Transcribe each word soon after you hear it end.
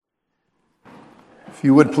If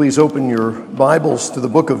you would please open your Bibles to the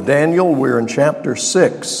book of Daniel. We're in chapter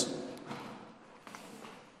 6.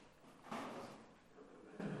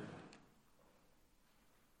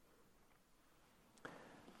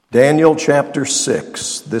 Daniel chapter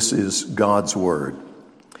 6. This is God's word.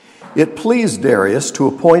 It pleased Darius to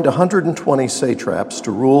appoint 120 satraps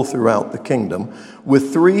to rule throughout the kingdom,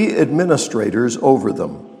 with 3 administrators over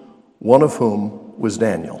them, one of whom was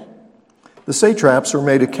Daniel. The satraps were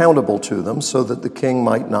made accountable to them so that the king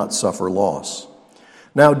might not suffer loss.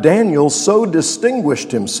 Now Daniel so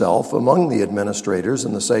distinguished himself among the administrators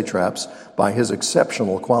and the satraps by his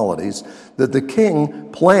exceptional qualities that the king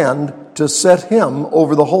planned to set him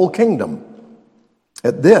over the whole kingdom.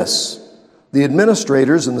 At this, the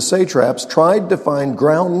administrators and the satraps tried to find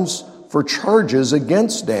grounds for charges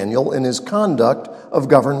against Daniel in his conduct of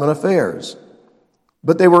government affairs,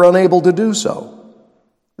 but they were unable to do so.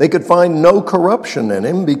 They could find no corruption in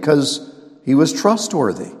him because he was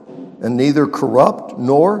trustworthy and neither corrupt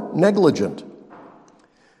nor negligent.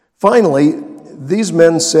 Finally, these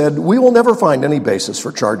men said, "We will never find any basis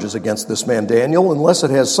for charges against this man Daniel unless it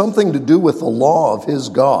has something to do with the law of his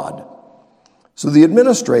God." So the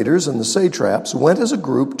administrators and the satraps went as a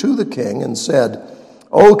group to the king and said,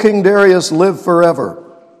 "O King Darius, live forever.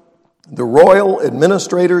 The royal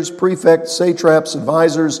administrators, prefects, satraps,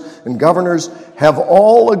 advisors, and governors have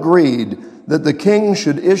all agreed that the king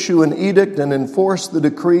should issue an edict and enforce the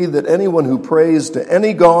decree that anyone who prays to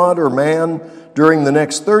any god or man during the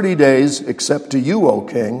next 30 days, except to you, O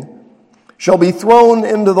king, shall be thrown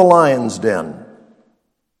into the lion's den.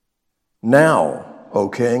 Now, O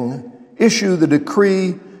king, issue the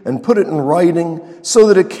decree and put it in writing so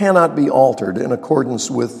that it cannot be altered in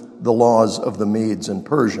accordance with the laws of the Medes and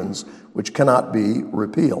Persians, which cannot be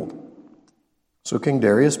repealed." So King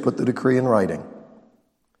Darius put the decree in writing.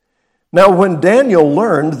 Now when Daniel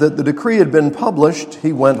learned that the decree had been published,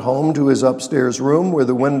 he went home to his upstairs room where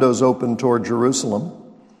the windows opened toward Jerusalem.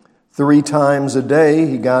 3 times a day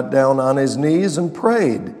he got down on his knees and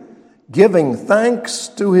prayed, giving thanks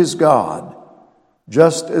to his God,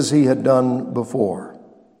 just as he had done before.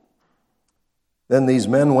 Then these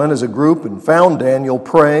men went as a group and found Daniel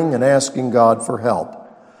praying and asking God for help.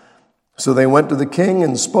 So they went to the king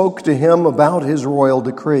and spoke to him about his royal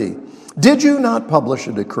decree. "Did you not publish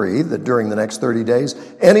a decree that during the next 30 days,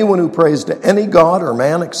 anyone who prays to any god or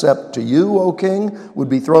man except to you, O king, would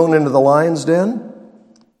be thrown into the lion's den?"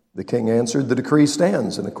 The king answered, "The decree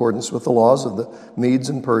stands in accordance with the laws of the Medes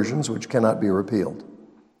and Persians, which cannot be repealed."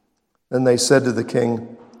 Then they said to the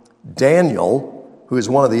king, "Daniel, who is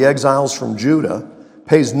one of the exiles from Judah,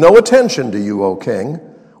 pays no attention to you, O king,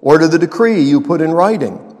 or to the decree you put in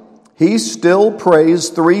writing. He still prays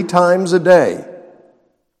 3 times a day."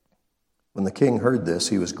 When the king heard this,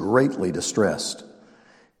 he was greatly distressed.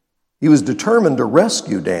 He was determined to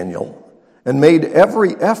rescue Daniel and made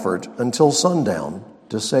every effort until sundown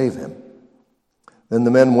to save him. Then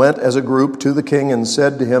the men went as a group to the king and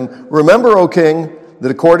said to him, "Remember, O king, that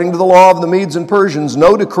according to the law of the Medes and Persians,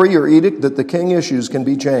 no decree or edict that the king issues can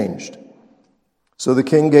be changed." So the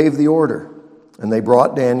king gave the order, and they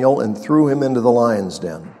brought Daniel and threw him into the lion's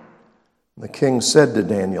den. The king said to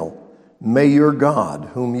Daniel, "May your God,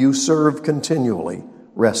 whom you serve continually,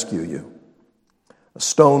 rescue you." A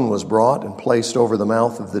stone was brought and placed over the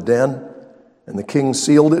mouth of the den, and the king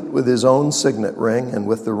sealed it with his own signet ring and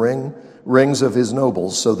with the rings of his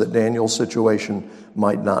nobles, so that Daniel's situation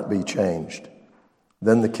might not be changed.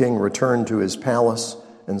 Then the king returned to his palace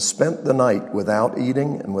and spent the night without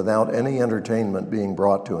eating and without any entertainment being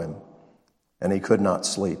brought to him, and he could not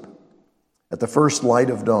sleep. At the first light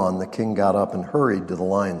of dawn, the king got up and hurried to the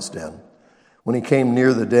lion's den. When he came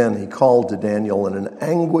near the den, he called to Daniel in an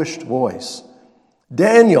anguished voice,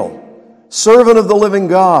 "Daniel, servant of the living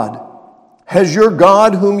God, has your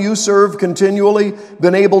God, whom you serve continually,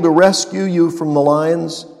 been able to rescue you from the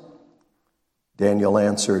lions?" Daniel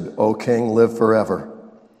answered, "O king, live forever.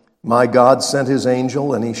 My God sent his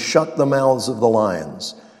angel, and he shut the mouths of the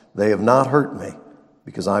lions. They have not hurt me,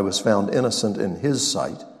 because I was found innocent in his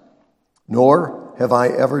sight. Nor have I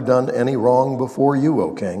ever done any wrong before you,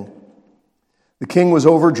 O king." The king was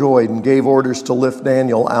overjoyed and gave orders to lift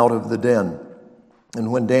Daniel out of the den.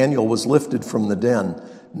 And when Daniel was lifted from the den,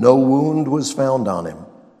 no wound was found on him,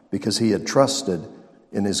 because he had trusted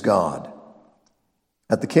in his God.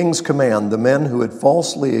 At the king's command, the men who had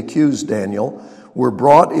falsely accused Daniel were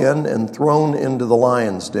brought in and thrown into the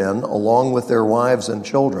lion's den, along with their wives and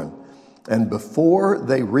children. And before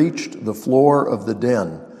they reached the floor of the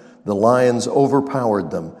den, the lions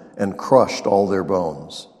overpowered them and crushed all their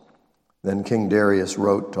bones. Then King Darius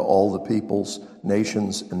wrote to all the peoples,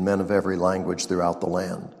 nations, and men of every language throughout the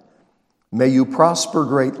land. May you prosper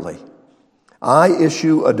greatly. I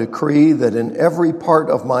issue a decree that in every part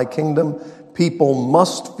of my kingdom, people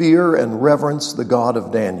must fear and reverence the God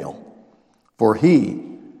of Daniel. For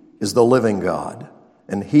he is the living God,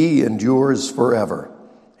 and he endures forever.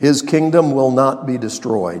 His kingdom will not be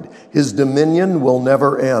destroyed. His dominion will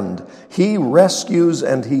never end. He rescues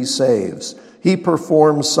and he saves. He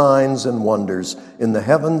performs signs and wonders in the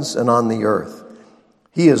heavens and on the earth.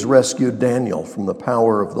 He has rescued Daniel from the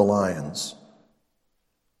power of the lions.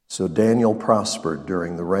 So Daniel prospered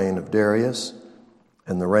during the reign of Darius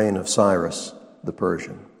and the reign of Cyrus the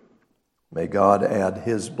Persian. May God add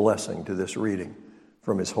his blessing to this reading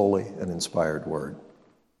from his holy and inspired word.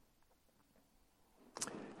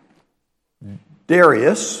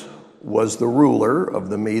 Darius was the ruler of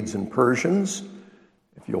the Medes and Persians.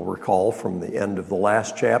 If you'll recall from the end of the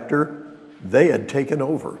last chapter, they had taken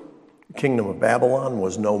over. The kingdom of Babylon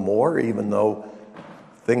was no more, even though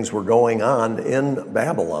things were going on in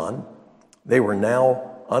Babylon. They were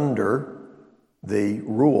now under the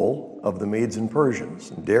rule of the Medes and Persians,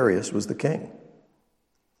 and Darius was the king.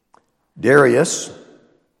 Darius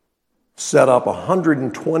set up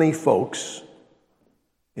 120 folks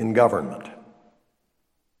in government.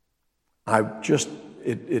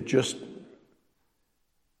 It just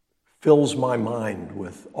fills my mind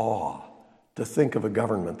with awe to think of a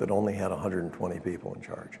government that only had 120 people in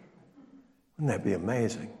charge. Wouldn't that be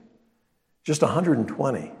amazing? Just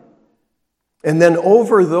 120. And then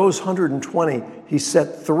over those 120, he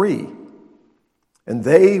set 3. And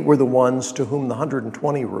they were the ones to whom the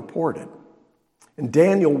 120 reported. And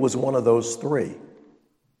Daniel was one of those 3.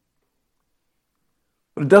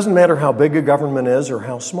 But it doesn't matter how big a government is or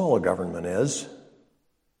how small a government is.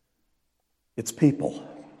 It's people.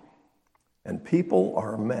 And people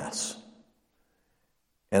are a mess.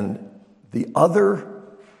 And the other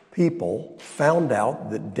people found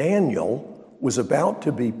out that Daniel was about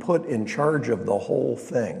to be put in charge of the whole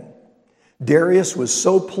thing. Darius was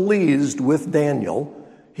so pleased with Daniel.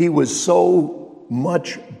 He was so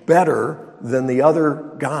much better than the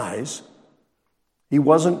other guys. He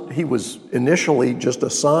was initially just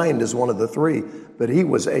assigned as one of the 3, but he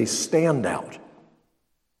was a standout.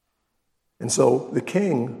 And so the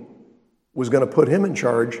king was going to put him in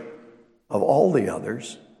charge of all the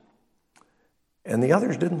others, and the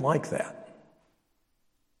others didn't like that.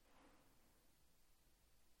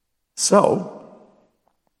 So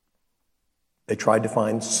they tried to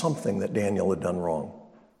find something that Daniel had done wrong,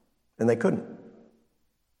 and they couldn't.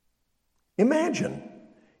 Imagine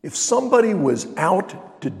if somebody was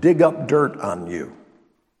out to dig up dirt on you,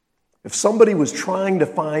 if somebody was trying to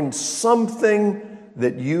find something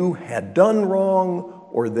that you had done wrong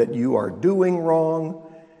or that you are doing wrong,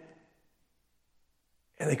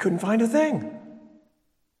 and they couldn't find a thing.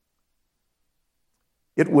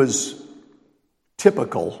 It was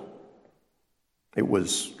typical, it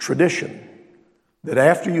was tradition, that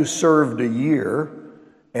after you served a year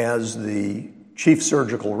as the chief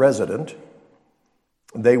surgical resident,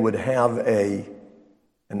 they would have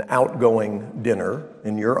an outgoing dinner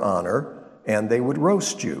in your honor, and they would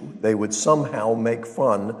roast you. They would somehow make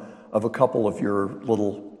fun of a couple of your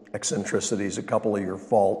little eccentricities, a couple of your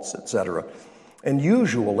faults, etc. And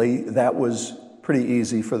usually that was pretty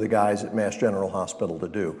easy for the guys at Mass General Hospital to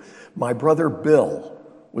do. My brother Bill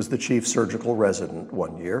was the chief surgical resident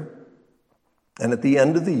one year, and at the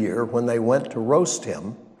end of the year, when they went to roast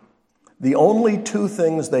him, the only 2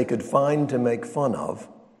 things they could find to make fun of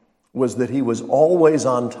was that he was always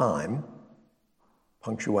on time,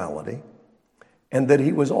 punctuality, and that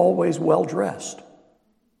he was always well-dressed.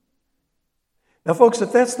 Now, folks,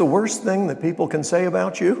 if that's the worst thing that people can say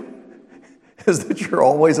about you, is that you're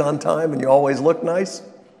always on time and you always look nice,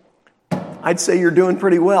 I'd say you're doing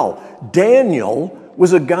pretty well. Daniel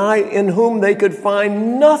was a guy in whom they could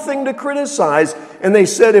find nothing to criticize, and they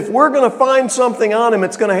said, if we're going to find something on him,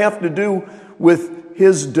 it's going to have to do with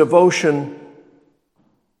his devotion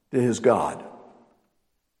to his God.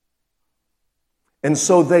 And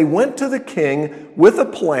so they went to the king with a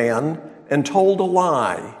plan and told a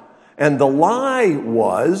lie. And the lie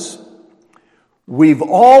was, we've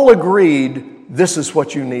all agreed this is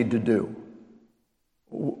what you need to do.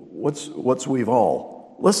 What's we've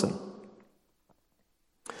all? Listen.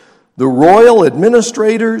 The royal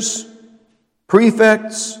administrators,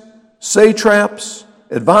 prefects, satraps,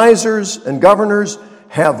 advisors, and governors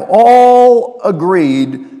have all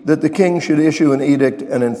agreed that the king should issue an edict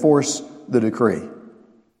and enforce the decree.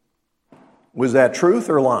 Was that truth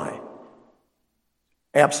or lie?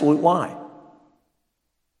 Absolute lie.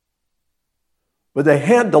 But they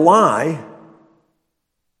had to lie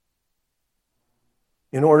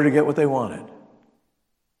in order to get what they wanted.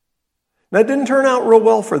 That didn't turn out real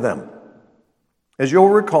well for them. As you'll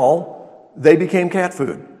recall, they became cat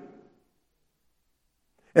food.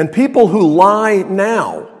 And people who lie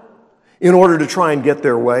now in order to try and get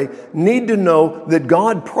their way need to know that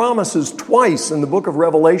God promises twice in the book of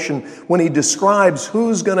Revelation when he describes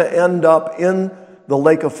who's going to end up in the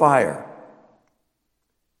lake of fire.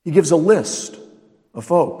 He gives a list of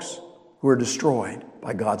folks who are destroyed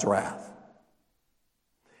by God's wrath.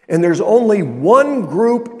 And there's only one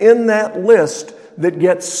group in that list that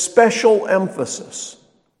gets special emphasis.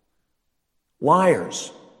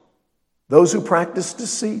 Liars. Those who practice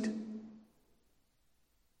deceit.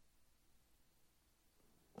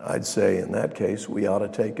 I'd say in that case, we ought to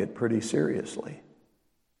take it pretty seriously.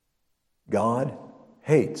 God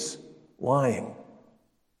hates lying.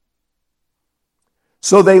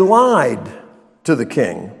 So they lied to the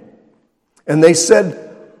king, and they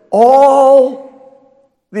said all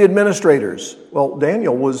the administrators, well,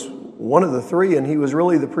 Daniel was one of the three, and he was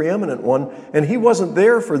really the preeminent one, and he wasn't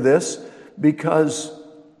there for this because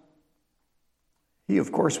he,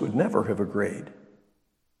 of course, would never have agreed.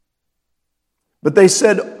 But they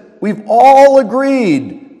said, we've all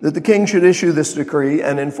agreed that the king should issue this decree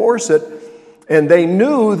and enforce it, and they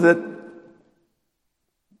knew that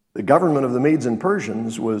the government of the Medes and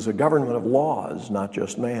Persians was a government of laws, not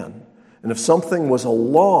just man. And if something was a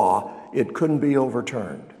law, it couldn't be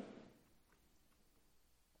overturned.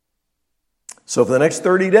 So for the next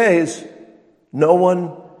 30 days, no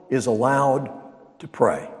one is allowed to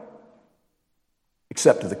pray,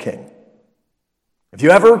 except to the king. If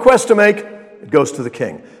you have a request to make, it goes to the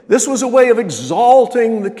king. This was a way of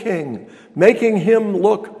exalting the king, making him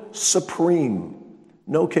look supreme.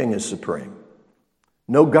 No king is supreme.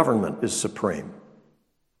 No government is supreme.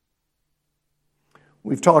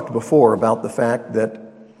 We've talked before about the fact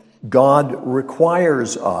that God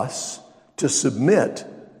requires us to submit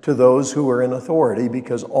to those who are in authority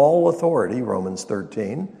because all authority, Romans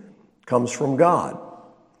 13, comes from God.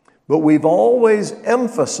 But we've always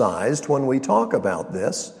emphasized when we talk about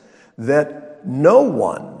this that no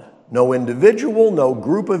one, no individual, no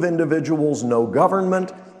group of individuals, no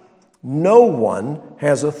government, no one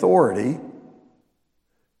has authority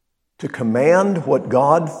to command what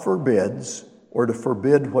God forbids or to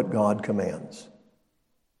forbid what God commands.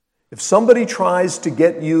 If somebody tries to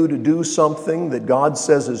get you to do something that God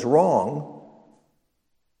says is wrong,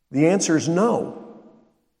 the answer is no.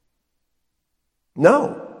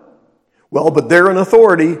 No. Well, but they're an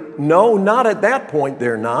authority. No, not at that point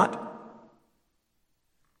they're not.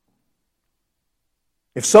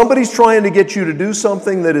 If somebody's trying to get you to do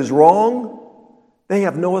something that is wrong, they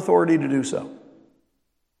have no authority to do so.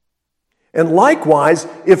 And likewise,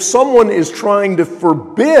 if someone is trying to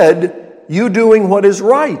forbid you doing what is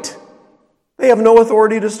right, they have no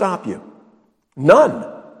authority to stop you. None.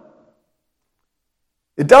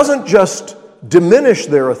 It doesn't just diminish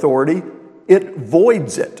their authority, it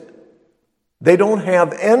voids it. They don't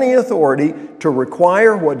have any authority to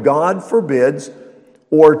require what God forbids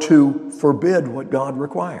or to forbid what God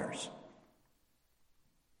requires.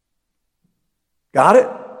 Got it?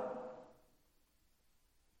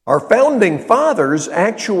 Our founding fathers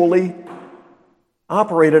actually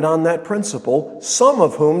operated on that principle, some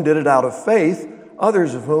of whom did it out of faith,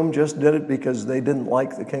 others of whom just did it because they didn't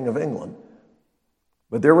like the King of England.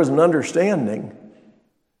 But there was an understanding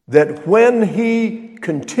that when he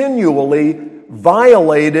continually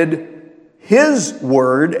violated his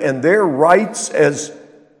word and their rights as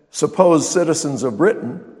supposed citizens of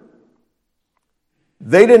Britain,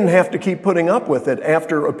 they didn't have to keep putting up with it.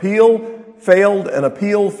 After appeal failed and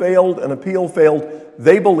appeal failed and appeal failed,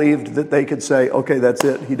 they believed that they could say, okay, that's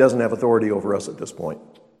it. He doesn't have authority over us at this point.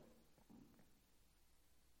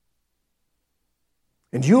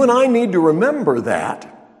 And you and I need to remember that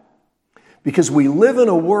because we live in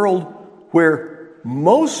a world where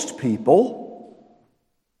most people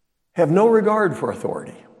have no regard for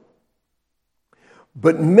authority.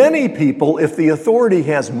 But many people, if the authority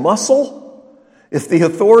has muscle, if the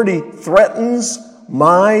authority threatens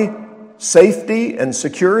my safety and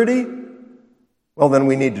security, well, then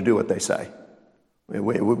we need to do what they say.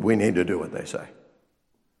 We need to do what they say.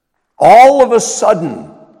 All of a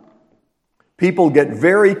sudden, people get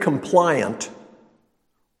very compliant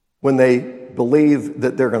when they believe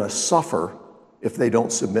that they're going to suffer if they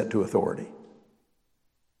don't submit to authority.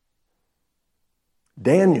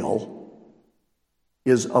 Daniel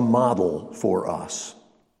is a model for us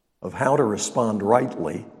of how to respond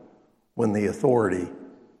rightly when the authority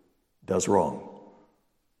does wrong.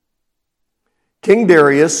 King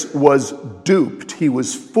Darius was duped. He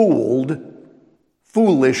was fooled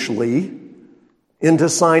foolishly into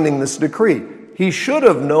signing this decree. he should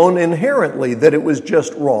have known inherently that it was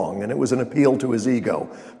just wrong and it was an appeal to his ego.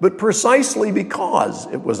 But precisely because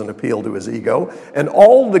it was an appeal to his ego, and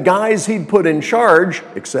all the guys he'd put in charge,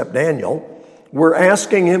 except Daniel, were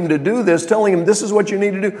asking him to do this, telling him this is what you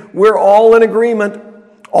need to do. We're all in agreement.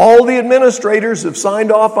 All the administrators have signed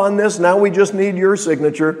off on this. Now we just need your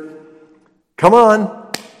signature. Come on,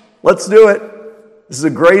 let's do it. This is a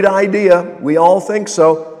great idea. We all think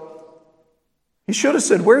so. He should have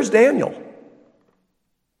said, "Where's Daniel?"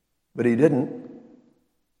 But he didn't.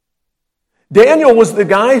 Daniel was the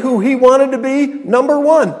guy who he wanted to be number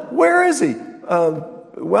one. Where is he?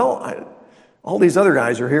 All these other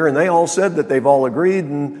guys are here, and they all said that they've all agreed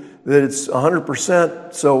and that it's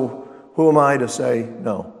 100%, so who am I to say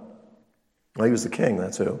no? Well, he was the king,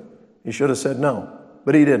 that's who. He should have said no,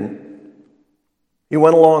 but he didn't. He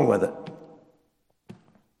went along with it.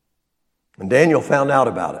 And Daniel found out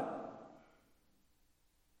about it.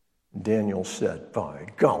 Daniel said, "By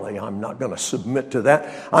golly, I'm not going to submit to that.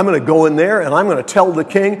 I'm going to go in there and I'm going to tell the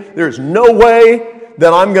king there's no way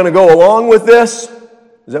that I'm going to go along with this."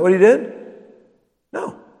 Is that what he did?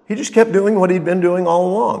 No. He just kept doing what he'd been doing all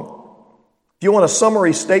along. If you want a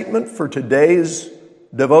summary statement for today's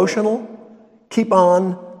devotional, keep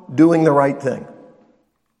on doing the right thing.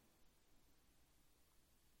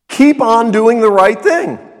 Keep on doing the right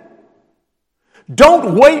thing.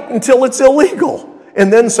 Don't wait until it's illegal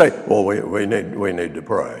and then say, "Well, we need to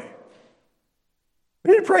pray."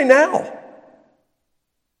 We need to pray now.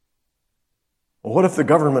 Well, what if the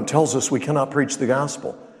government tells us we cannot preach the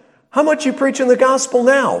gospel? How much you preaching the gospel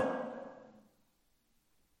now?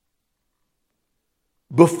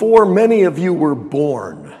 Before many of you were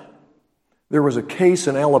born, there was a case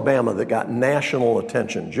in Alabama that got national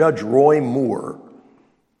attention. Judge Roy Moore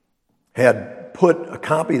had put a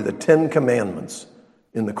copy of the Ten Commandments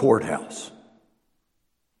in the courthouse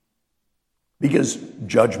because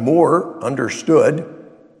Judge Moore understood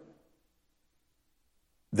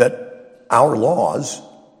that our laws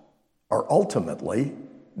are ultimately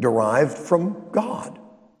derived from God,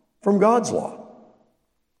 from God's law,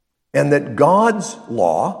 and that God's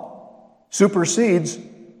law supersedes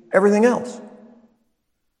everything else.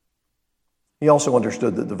 He also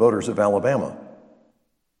understood that the voters of Alabama,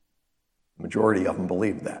 the majority of them,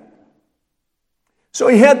 believed that. So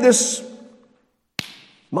he had this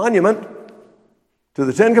monument to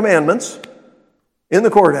the Ten Commandments in the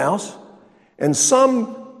courthouse, and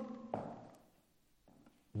some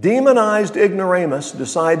demonized ignoramus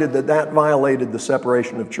decided that that violated the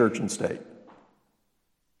separation of church and state.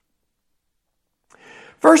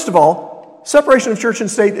 First of all, separation of church and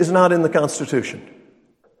state is not in the Constitution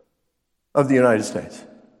of the United States.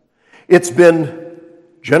 It's been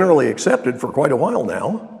generally accepted for quite a while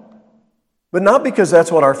now, but not because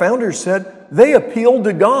that's what our founders said. They appealed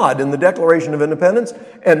to God in the Declaration of Independence,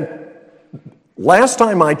 and last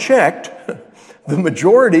time I checked, the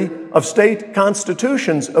majority of state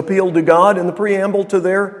constitutions appealed to God in the preamble to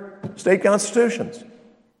their state constitutions.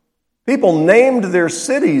 People named their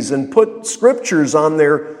cities and put scriptures on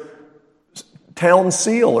their town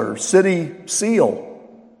seal or city seal,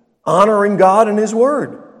 honoring God and His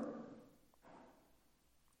Word.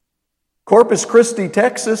 Corpus Christi,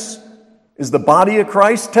 Texas, is the body of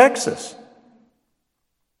Christ, Texas.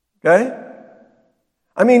 Okay?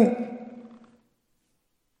 I mean,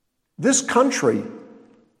 this country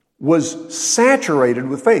was saturated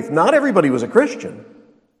with faith. Not everybody was a Christian,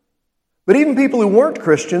 but even people who weren't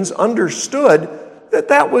Christians understood that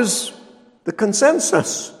that was the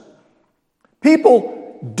consensus.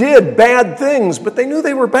 People did bad things, but they knew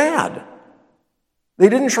they were bad. They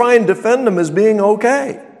didn't try and defend them as being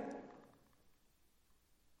okay.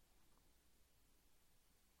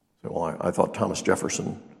 Well, I thought Thomas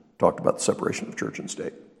Jefferson talked about the separation of church and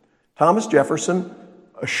state. Thomas Jefferson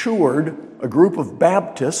assured a group of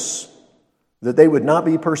Baptists that they would not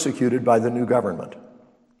be persecuted by the new government.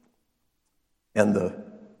 And the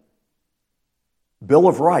Bill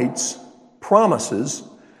of Rights promises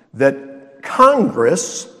that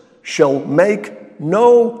Congress shall make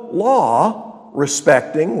no law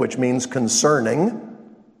respecting, which means concerning,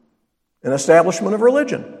 an establishment of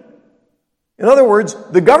religion. In other words,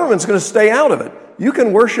 the government's going to stay out of it. You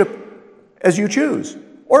can worship as you choose,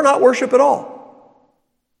 or not worship at all.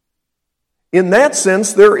 In that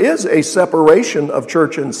sense, there is a separation of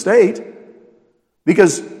church and state,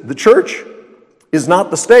 because the church is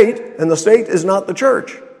not the state, and the state is not the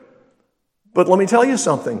church. But let me tell you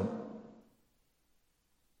something.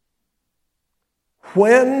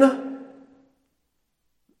 When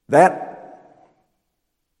that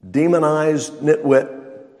demonized nitwit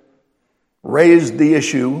raised the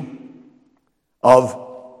issue of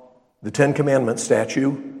the Ten Commandments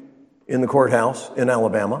statue in the courthouse in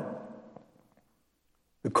Alabama.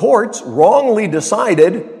 The courts wrongly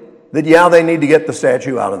decided that, they need to get the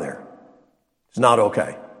statue out of there. It's not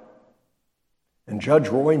okay. And Judge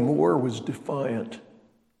Roy Moore was defiant,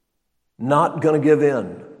 not going to give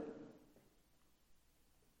in.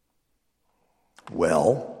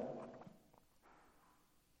 Well,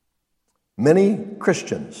 many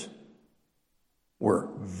Christians were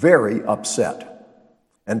very upset,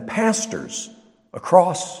 and pastors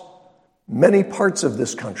across many parts of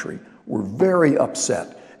this country were very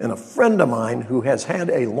upset. And a friend of mine who has had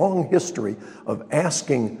a long history of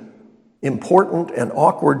asking important and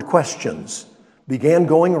awkward questions began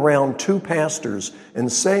going around to pastors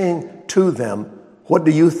and saying to them, "What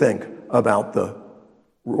do you think about the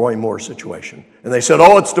Roy Moore situation?" And they said,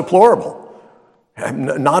 "Oh, it's deplorable.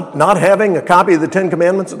 Not having a copy of the Ten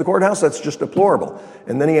Commandments at the courthouse, that's just deplorable."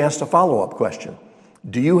 And then he asked a follow-up question.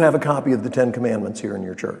 "Do you have a copy of the Ten Commandments here in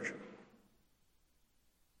your church?"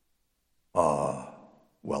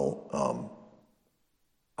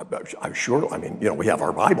 I'm sure. We have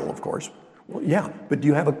our Bible, of course. Well, yeah, but do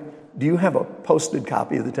you have a posted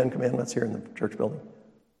copy of the Ten Commandments here in the church building?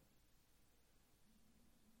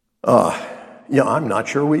 I'm not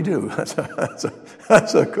sure we do.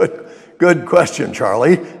 That's a good question,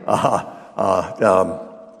 Charlie. We'll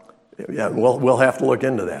have to look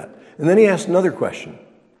into that. And then he asked another question.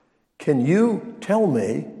 "Can you tell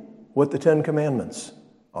me what the Ten Commandments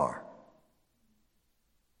are?"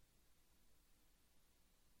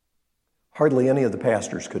 Hardly any of the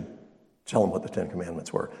pastors could tell him what the Ten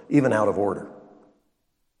Commandments were, even out of order.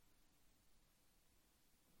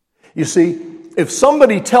 You see, if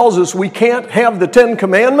somebody tells us we can't have the Ten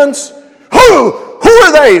Commandments, who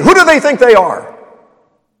are they? Who do they think they are?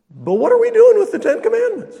 But what are we doing with the Ten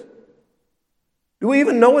Commandments? Do we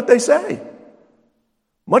even know what they say?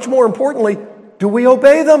 Much more importantly, do we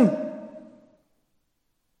obey them?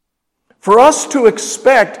 For us to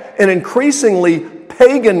expect an increasingly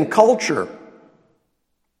pagan culture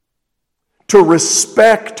to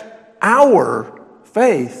respect our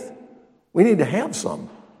faith, we need to have some.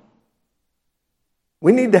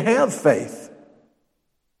 We need to have faith.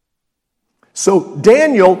 So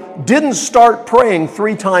Daniel didn't start praying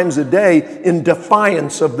 3 times a day in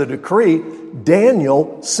defiance of the decree.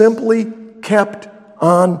 Daniel simply kept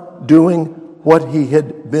on doing what he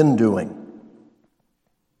had been doing.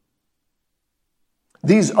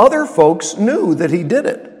 These other folks knew that he did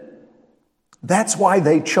it. That's why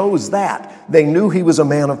they chose that. They knew he was a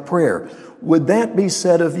man of prayer. Would that be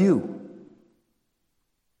said of you?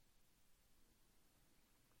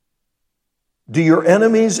 Do your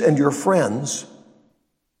enemies and your friends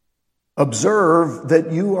observe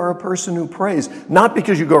that you are a person who prays? Not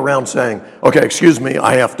because you go around saying, "Okay, excuse me,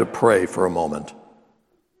 I have to pray for a moment."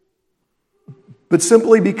 But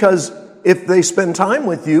simply because if they spend time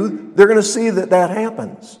with you, they're going to see that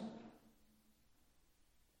happens.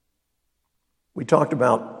 We talked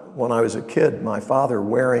about, when I was a kid, my father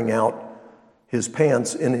wearing out his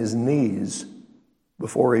pants in his knees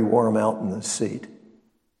before he wore them out in the seat.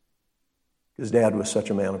 His dad was such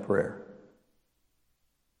a man of prayer.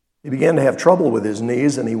 He began to have trouble with his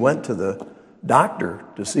knees, and he went to the doctor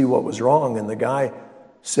to see what was wrong. And the guy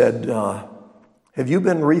said, "Have you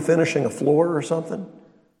been refinishing a floor or something?"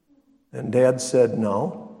 And Dad said,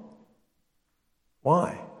 "No."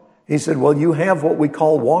 "Why?" He said, "Well, you have what we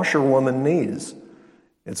call washerwoman knees.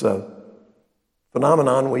 It's a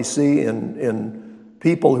phenomenon we see in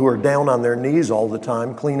people who are down on their knees all the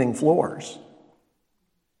time cleaning floors."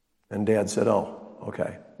 And Dad said, "Oh,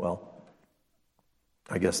 okay, well,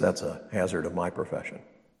 I guess that's a hazard of my profession."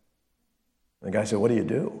 And the guy said, "What do you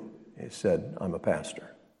do?" He said, "I'm a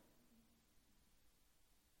pastor."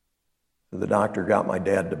 So the doctor got my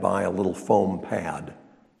dad to buy a little foam pad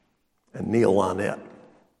and kneel on it.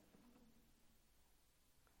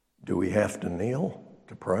 Do we have to kneel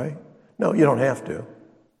to pray? No, you don't have to.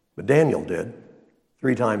 But Daniel did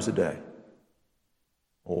 3 times a day.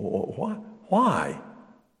 Why?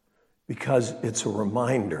 Because it's a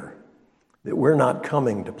reminder that we're not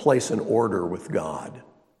coming to place an order with God.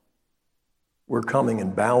 We're coming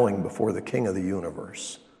and bowing before the King of the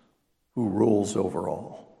universe who rules over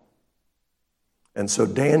all. And so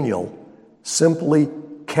Daniel simply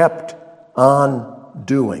kept on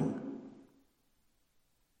doing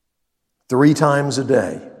 3 times a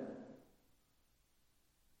day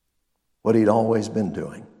what he'd always been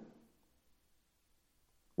doing.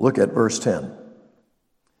 Look at verse 10.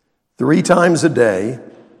 3 times a day,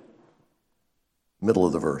 middle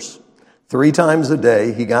of the verse, 3 times a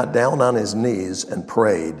day he got down on his knees and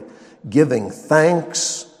prayed, giving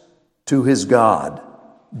thanks to his God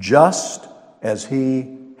just as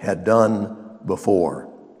he had done before.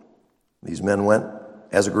 These men went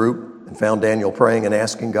as a group and found Daniel praying and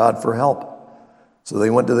asking God for help. So they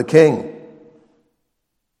went to the king.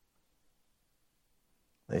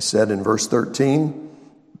 They said in verse 13,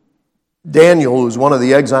 Daniel, who's one of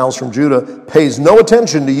the exiles from Judah, pays no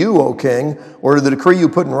attention to you, O king, or to the decree you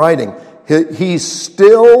put in writing. He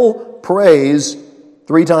still prays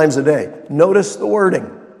 3 times a day. Notice the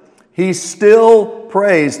wording. He still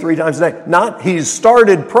prays 3 times a day. Not he's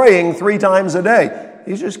started praying 3 times a day.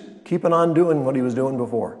 He's just keeping on doing what he was doing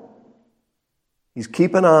before. He's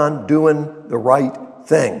keeping on doing the right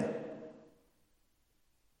thing.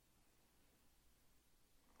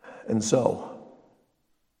 And so,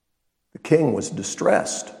 the king was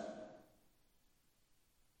distressed,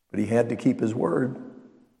 but he had to keep his word.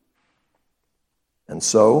 And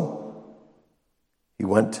so, he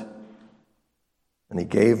went and he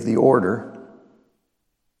gave the order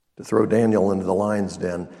to throw Daniel into the lion's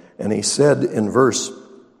den. And he said in verse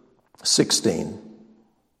 16,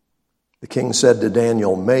 the king said to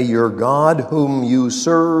Daniel, "May your God, whom you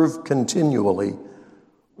serve continually,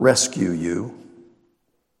 rescue you."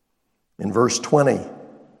 In verse 20,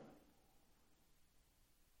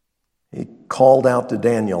 he called out to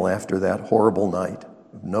Daniel after that horrible night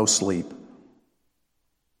of no sleep.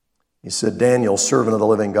 He said, "Daniel, servant of the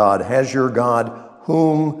living God, has your God,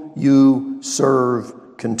 whom you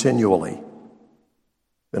serve continually,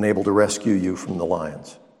 been able to rescue you from the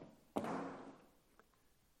lions?"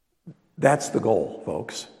 That's the goal,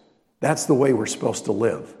 folks. That's the way we're supposed to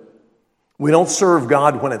live. We don't serve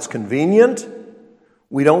God when it's convenient.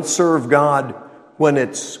 We don't serve God when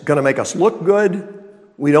it's going to make us look good.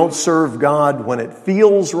 We don't serve God when it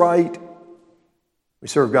feels right. We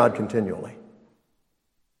serve God continually.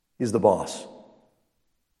 He's the boss.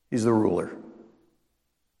 He's the ruler.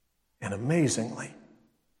 And amazingly,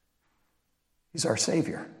 He's our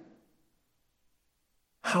Savior.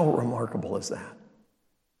 How remarkable is that?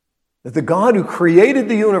 That the God who created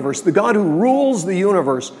the universe, the God who rules the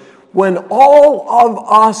universe, when all of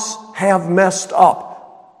us have messed up,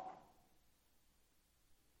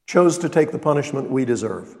 chose to take the punishment we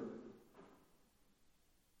deserve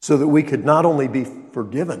so that we could not only be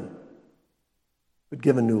forgiven, but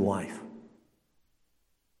given new life.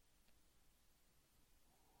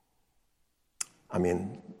 I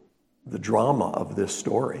mean, the drama of this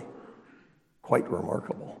story, quite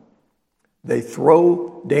remarkable. They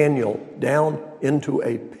throw Daniel down into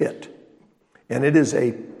a pit, and it is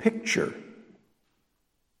a picture.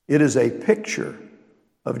 It is a picture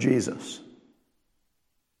of Jesus.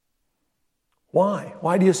 Why?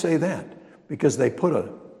 Why do you say that? Because they put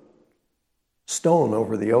a stone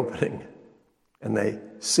over the opening and they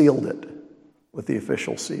sealed it with the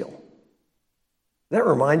official seal. Does that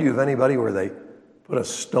remind you of anybody where they put a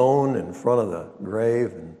stone in front of the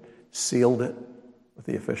grave and sealed it with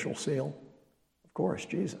the official seal? Of course,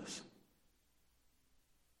 Jesus.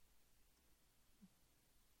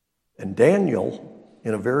 And Daniel,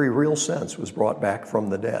 in a very real sense, was brought back from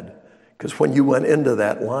the dead. Because when you went into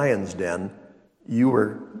that lion's den, you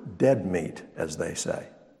were dead meat, as they say.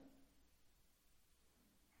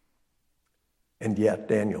 And yet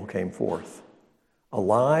Daniel came forth,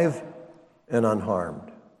 alive and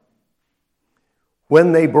unharmed.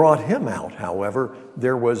 When they brought him out, however,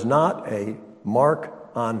 there was not a mark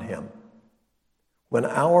on him. When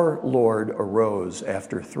our Lord arose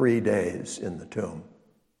after 3 days in the tomb,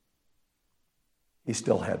 he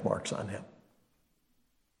still had marks on him.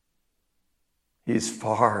 He's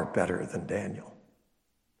far better than Daniel,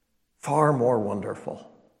 far more wonderful.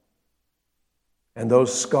 And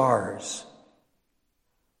those scars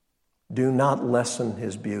do not lessen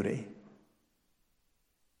his beauty.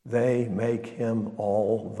 They make him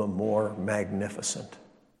all the more magnificent,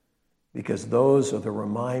 because those are the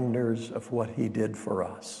reminders of what he did for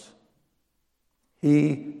us.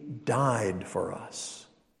 He died for us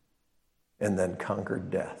and then conquered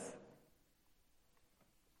death.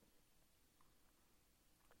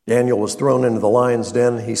 Daniel was thrown into the lion's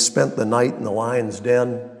den. He spent the night in the lion's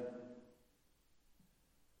den.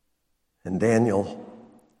 And Daniel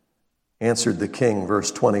answered the king,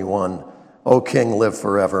 verse 21, "O king, live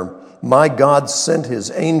forever. My God sent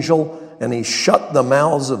his angel, and he shut the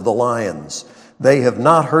mouths of the lions. They have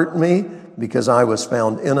not hurt me, because I was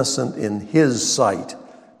found innocent in his sight,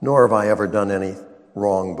 nor have I ever done any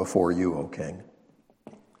wrong before you, O king."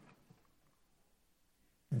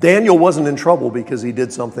 Daniel wasn't in trouble because he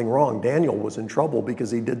did something wrong. Daniel was in trouble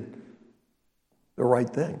because he did the right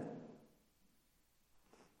thing.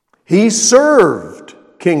 He served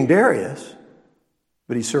King Darius,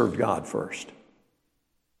 but he served God first.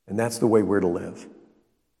 And that's the way we're to live.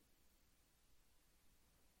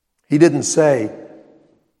 He didn't say,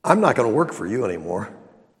 I'm not going to work for you anymore.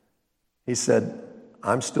 He said,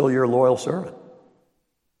 I'm still your loyal servant.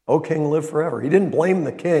 O king, live forever. He didn't blame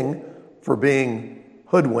the king for being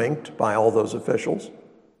hoodwinked by all those officials.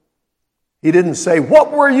 He didn't say,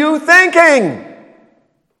 what were you thinking?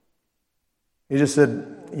 He just said,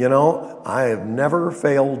 I have never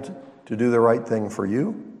failed to do the right thing for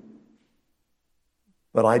you,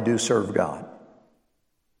 but I do serve God.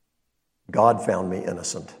 God found me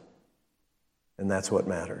innocent, and that's what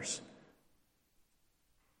matters.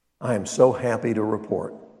 I am so happy to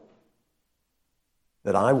report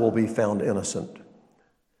that I will be found innocent,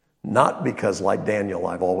 not because, like Daniel,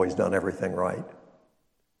 I've always done everything right,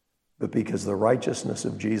 but because the righteousness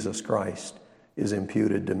of Jesus Christ is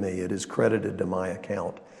imputed to me. It is credited to my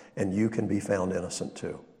account, and you can be found innocent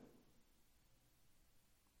too.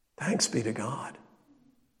 Thanks be to God.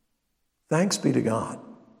 Thanks be to God.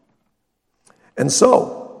 And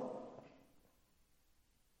so,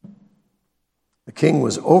 the king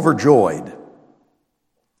was overjoyed,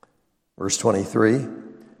 verse 23,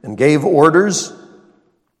 and gave orders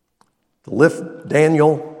to lift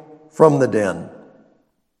Daniel from the den.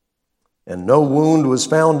 And no wound was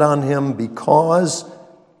found on him because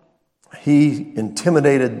he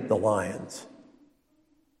intimidated the lions.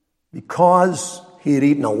 Because he had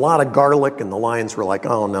eaten a lot of garlic and the lions were like,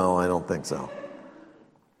 oh no, I don't think so.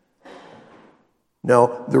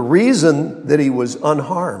 No, the reason that he was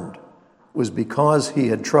unharmed was because he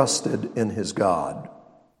had trusted in his God.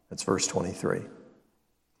 That's verse 23.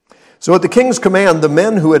 So at the king's command, the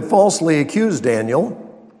men who had falsely accused Daniel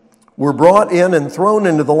were brought in and thrown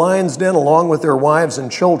into the lion's den along with their wives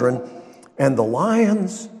and children, and the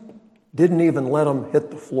lions didn't even let them hit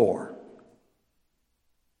the floor.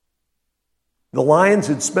 The lions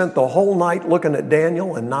had spent the whole night looking at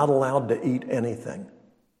Daniel and not allowed to eat anything.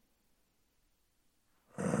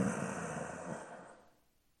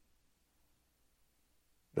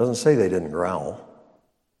 It doesn't say they didn't growl.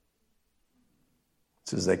 It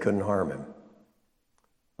says they couldn't harm him.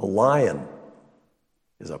 A lion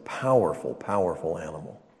is a powerful, powerful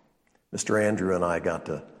animal. Mr. Andrew and I got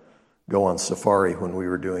to go on safari when we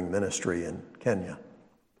were doing ministry in Kenya.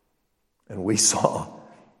 And we saw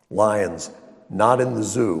lions, not in the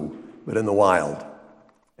zoo, but in the wild.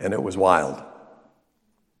 And it was wild.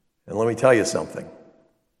 And let me tell you something.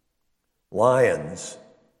 Lions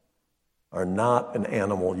are not an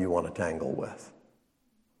animal you want to tangle with.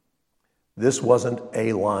 This wasn't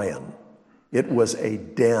a lion. It was a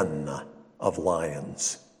den of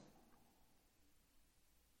lions.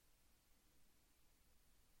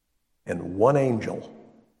 And one angel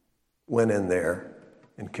went in there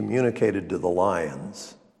and communicated to the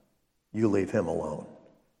lions, you leave him alone.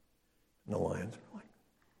 And the lions were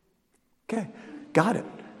like, okay, got it,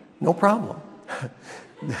 no problem.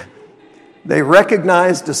 They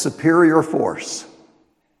recognized a superior force.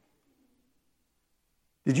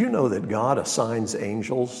 Did you know that God assigns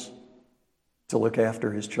angels to look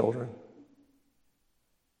after his children?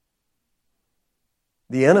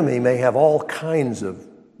 The enemy may have all kinds of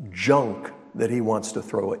junk that he wants to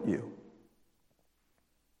throw at you.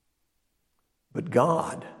 But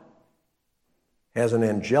God has an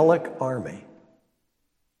angelic army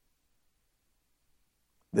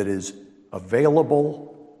that is available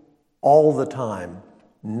all the time,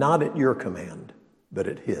 not at your command, but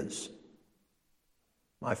at his.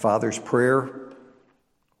 My father's prayer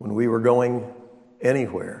when we were going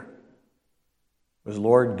anywhere was,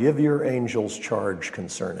 Lord, give your angels charge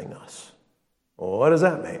concerning us. Well, what does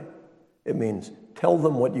that mean? It means tell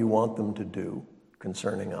them what you want them to do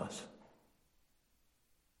concerning us.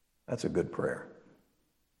 That's a good prayer.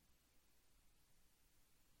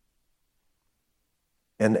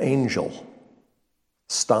 An angel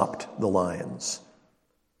stopped the lions.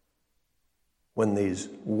 When these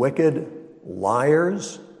wicked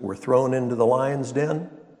liars were thrown into the lion's den,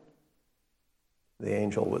 the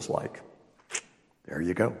angel was like, there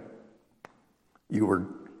you go. You were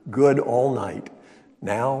good all night.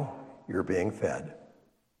 Now you're being fed.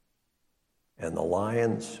 And the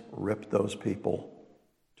lions ripped those people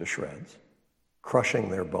to shreds, crushing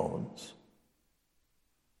their bones.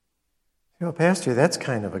 Pastor, that's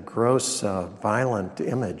kind of a gross, violent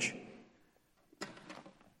image.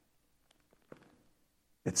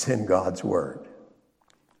 It's in God's Word.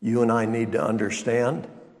 You and I need to understand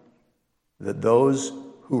that those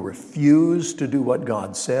who refuse to do what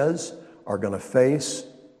God says are going to face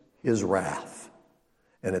his wrath.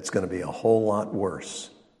 And it's going to be a whole lot worse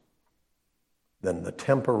than the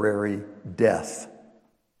temporary death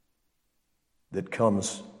that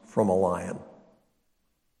comes from a lion.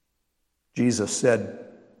 Jesus said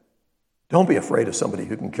Don't be afraid of somebody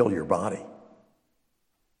who can kill your body.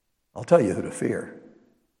 I'll tell you who to fear.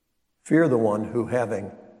 Fear the one who,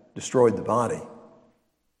 having destroyed the body,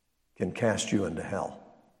 can cast you into hell.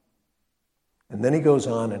 And then he goes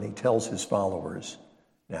on and he tells his followers,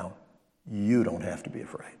 now, you don't have to be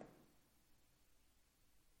afraid.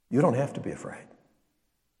 You don't have to be afraid.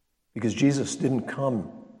 Because Jesus didn't come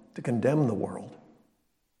to condemn the world.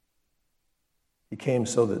 He came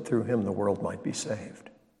so that through him the world might be saved.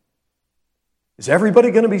 Is everybody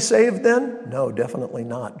going to be saved then? No, definitely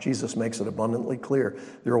not. Jesus makes it abundantly clear.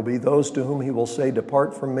 There will be those to whom he will say,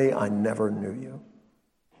 depart from me, I never knew you.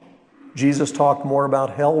 Jesus talked more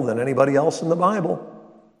about hell than anybody else in the Bible.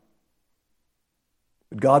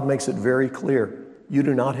 But God makes it very clear. You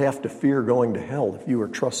do not have to fear going to hell if you are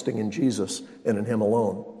trusting in Jesus and in him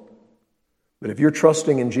alone. But if you're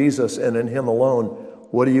trusting in Jesus and in him alone,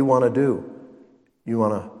 what do you want to do? You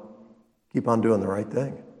want to keep on doing the right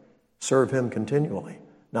thing. Serve him continually,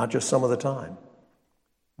 not just some of the time.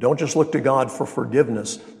 Don't just look to God for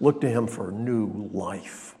forgiveness. Look to him for new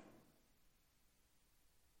life.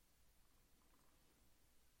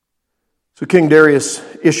 So King Darius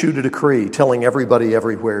issued a decree telling everybody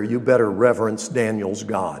everywhere, you better reverence Daniel's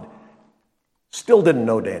God. Still didn't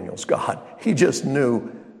know Daniel's God. He just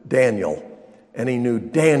knew Daniel, and he knew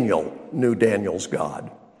Daniel knew Daniel's God.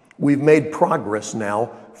 We've made progress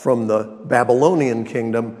now from the Babylonian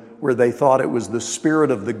kingdom, where they thought it was the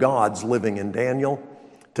spirit of the gods living in Daniel,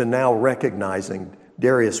 to now recognizing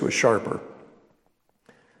Darius was sharper.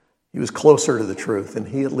 He was closer to the truth, and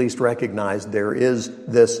he at least recognized there is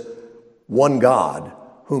this one God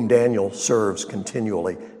whom Daniel serves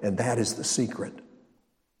continually, and that is the secret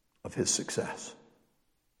of his success.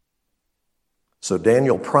 So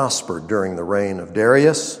Daniel prospered during the reign of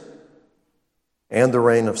Darius and the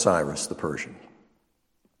reign of Cyrus the Persian.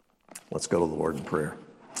 Let's go to the Lord in prayer.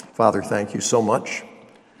 Father, thank you so much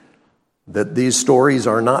that these stories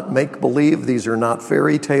are not make-believe, these are not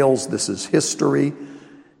fairy tales, this is history,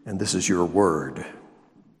 and this is your word.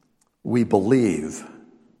 We believe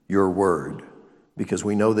your word because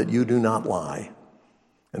we know that you do not lie.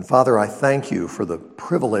 And Father, I thank you for the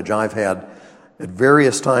privilege I've had at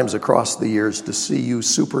various times across the years to see you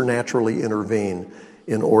supernaturally intervene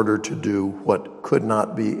in order to do what could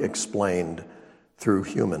not be explained through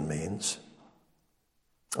human means.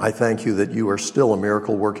 I thank you that you are still a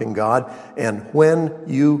miracle-working God, and when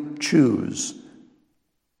you choose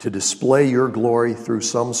to display your glory through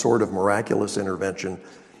some sort of miraculous intervention,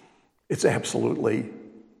 it's absolutely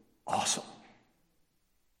awesome.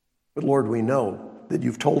 But Lord, we know that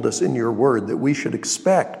you've told us in your word that we should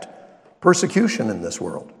expect persecution in this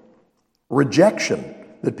world, rejection,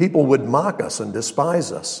 that people would mock us and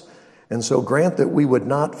despise us. And so grant that we would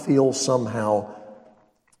not feel somehow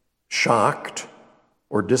shocked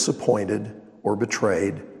or disappointed or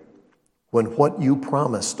betrayed when what you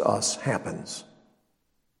promised us happens.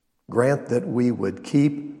 Grant that we would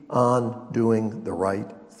keep on doing the right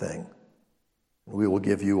thing. We will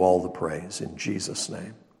give you all the praise in Jesus'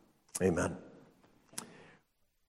 name. Amen.